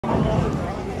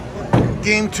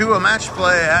Game 2 of match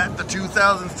play at the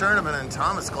 2000s tournament, and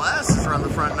Thomas Glass is run the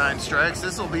front 9 strikes.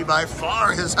 This will be by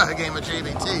far his game of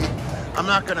JBT. I'm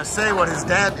not going to say what his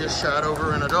dad just shot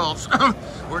over in adults.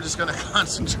 We're just going to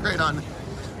concentrate on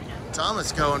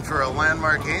Thomas going for a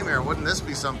landmark game here. Wouldn't this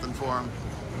be something for him?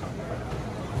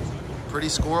 Pretty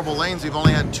scoreable lanes. We've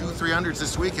only had 2 300s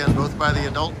this weekend, both by the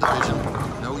adult division.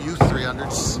 No youth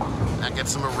 300s. That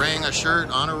gets him a ring, a shirt,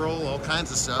 honor roll, all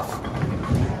kinds of stuff.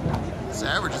 His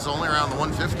average is only around the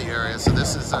 150 area, so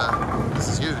this is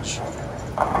huge.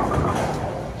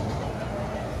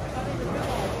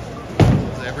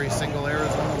 Every single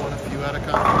Arizona won a few out of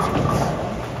conference.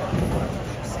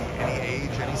 See any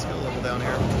age, any skill level down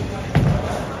here.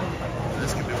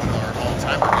 This could be one of our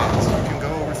all-timer games. You can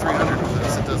go over 300 with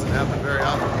this. It doesn't happen very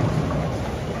often.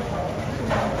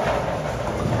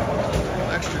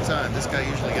 Extra time. This guy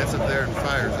usually gets up there and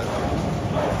fires it.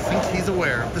 I think he's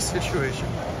aware of the situation.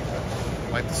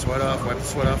 Wipe the sweat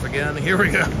off again. Here we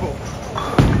go. The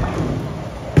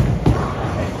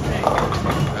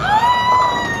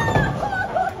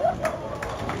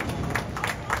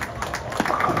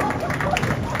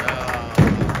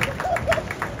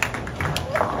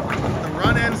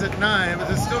run ends at 9, but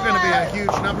there's still going to be a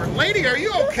huge number. Lady, are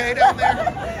you okay down there?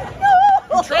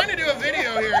 I'm trying to do a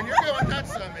video here, and you're going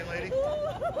nuts on me, lady.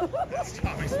 That's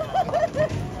Tommy's mom.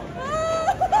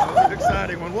 That was an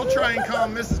exciting one. We'll try and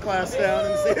calm Mrs. Glass down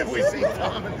and see if we see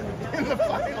Tom in the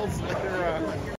finals later on.